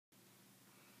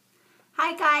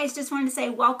Hi guys, just wanted to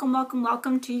say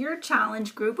welcome to your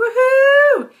challenge group.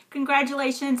 Woohoo!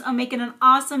 Congratulations on making an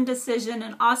awesome decision,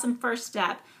 an awesome first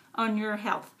step on your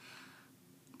health.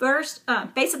 First,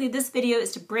 basically this video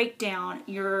is to break down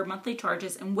your monthly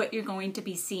charges and what you're going to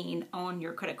be seeing on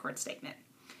your credit card statement.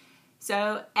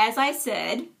 So as I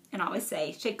said, and I always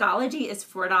say, Shakeology is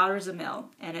 $4 a meal,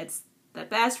 and it's the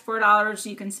best $4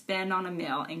 you can spend on a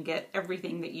meal and get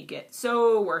everything that you get.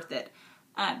 So worth it.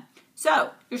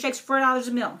 So your shake's $4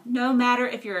 a meal, no matter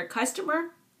if you're a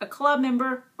customer, a club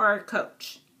member, or a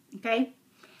coach. Okay?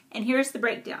 And here's the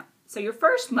breakdown. So your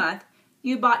first month,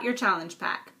 you bought your challenge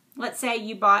pack. Let's say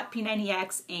you bought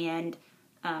P90X and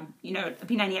a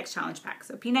P90X challenge pack.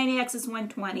 So P90X is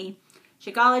 $120,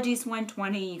 Shakeology is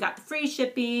 $120. You got the free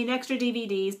shipping, extra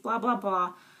DVDs, blah blah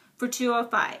blah, for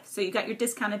 $205. So you got your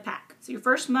discounted pack. So your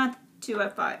first month,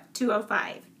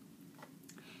 $205.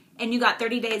 And you got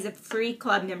 30 days of free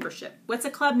club membership. What's a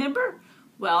club member?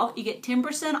 Well, you get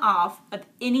 10% off of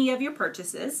any of your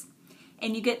purchases,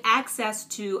 and you get access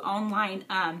to online,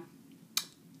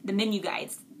 the menu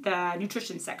guides, the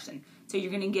nutrition section. So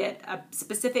you're going to get a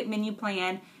specific menu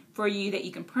plan for you that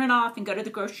you can print off and go to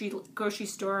the grocery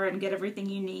store and get everything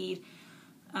you need,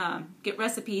 get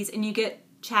recipes, and you get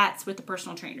chats with the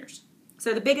personal trainers.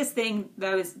 So the biggest thing,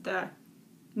 though, is the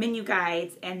menu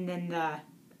guides and then the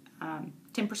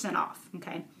 10% off,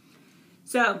 okay?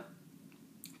 So,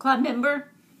 club member,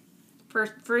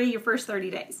 free your first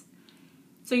 30 days.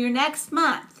 So your next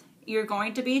month, you're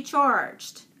going to be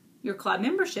charged your club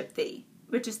membership fee,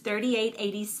 which is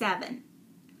 $38.87,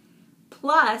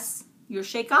 plus your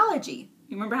Shakeology.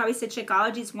 You remember how we said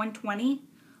Shakeology is $120?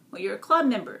 Well, you're a club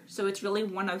member, so it's really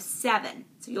 $107.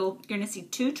 So you're going to see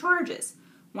two charges,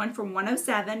 one for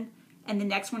 $107 and the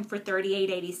next one for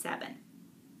 $38.87.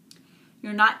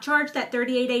 You're not charged that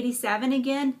 $38.87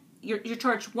 again. You're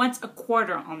charged once a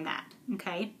quarter on that,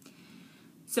 okay?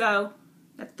 So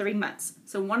that's 3 months.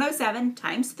 So 107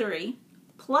 times 3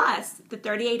 plus the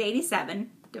 $38.87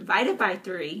 divided by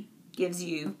 3 gives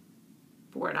you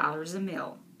 $4 a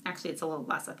meal. Actually, it's a little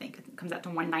less, I think. It comes out to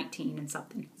 $119 and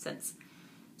something cents.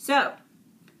 So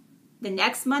the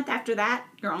next month after that,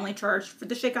 you're only charged for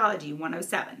the Shakeology,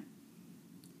 $107.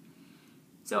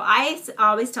 So I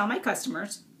always tell my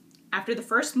customers, after the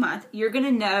first month, you're going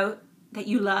to know that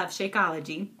you love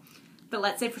Shakeology. But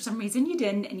let's say for some reason you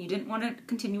didn't, and you didn't want to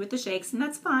continue with the shakes, and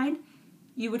that's fine.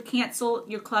 You would cancel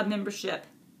your club membership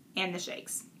and the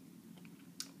shakes.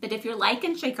 But if you're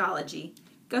liking Shakeology,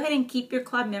 go ahead and keep your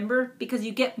club member because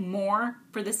you get more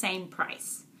for the same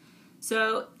price.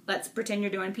 So let's pretend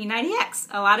you're doing P90X.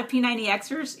 A lot of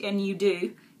P90Xers, and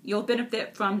you'll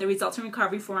benefit from the Results in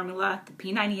Recovery formula, the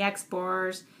P90X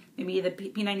bars, maybe the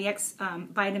P90X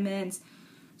vitamins,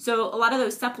 so a lot of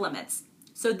those supplements.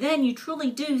 So then you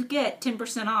truly do get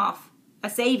 10% off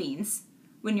a savings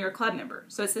when you're a club member.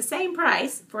 So it's the same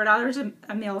price, $4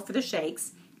 a meal for the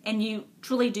shakes, and you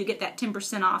truly do get that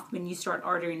 10% off when you start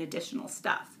ordering additional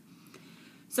stuff.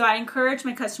 So I encourage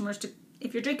my customers to,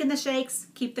 if you're drinking the shakes,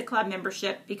 keep the club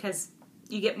membership because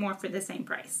you get more for the same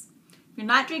price. If you're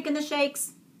not drinking the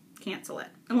shakes, cancel it,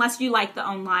 unless you like the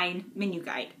online menu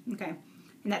guide, okay?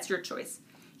 And that's your choice.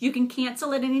 You can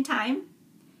cancel at any time,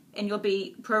 and you'll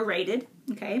be prorated,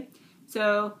 okay?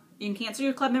 So you can cancel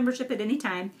your club membership at any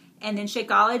time, and then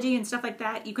Shakeology and stuff like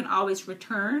that, you can always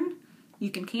return,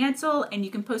 you can cancel, and you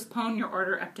can postpone your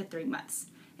order up to 3 months.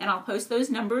 And I'll post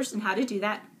those numbers and how to do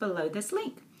that below this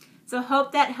link. So I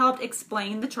hope that helped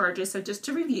explain the charges. So just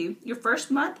to review, your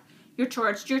first month, you're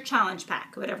charged your challenge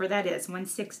pack, whatever that is,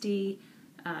 $160,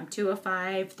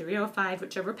 $205, $305,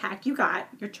 whichever pack you got,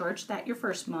 you're charged that your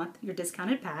first month, your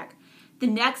discounted pack. The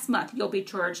next month, you'll be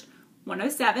charged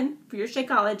 $107 for your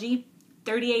Shakeology,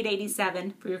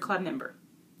 $38.87 for your club member,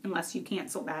 unless you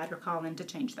cancel that or call in to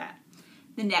change that.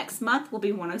 The next month will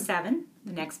be $107,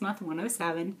 the next month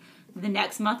 $107, the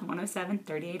next month $107,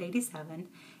 $38.87.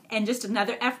 And just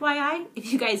another FYI,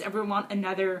 if you guys ever want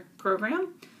another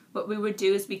program, what we would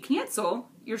do is we cancel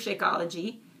your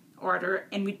Shakeology order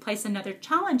and we'd place another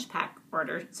challenge pack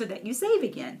order so that you save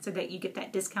again, so that you get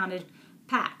that discounted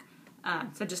pack.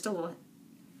 So just a little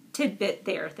tidbit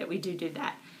there that we do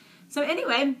that. So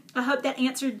anyway, I hope that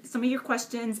answered some of your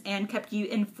questions and kept you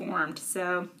informed.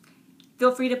 So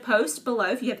feel free to post below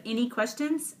if you have any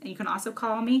questions, and you can also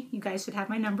call me. You guys should have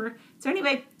my number. So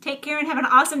anyway, take care and have an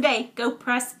awesome day. Go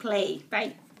press play.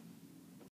 Bye.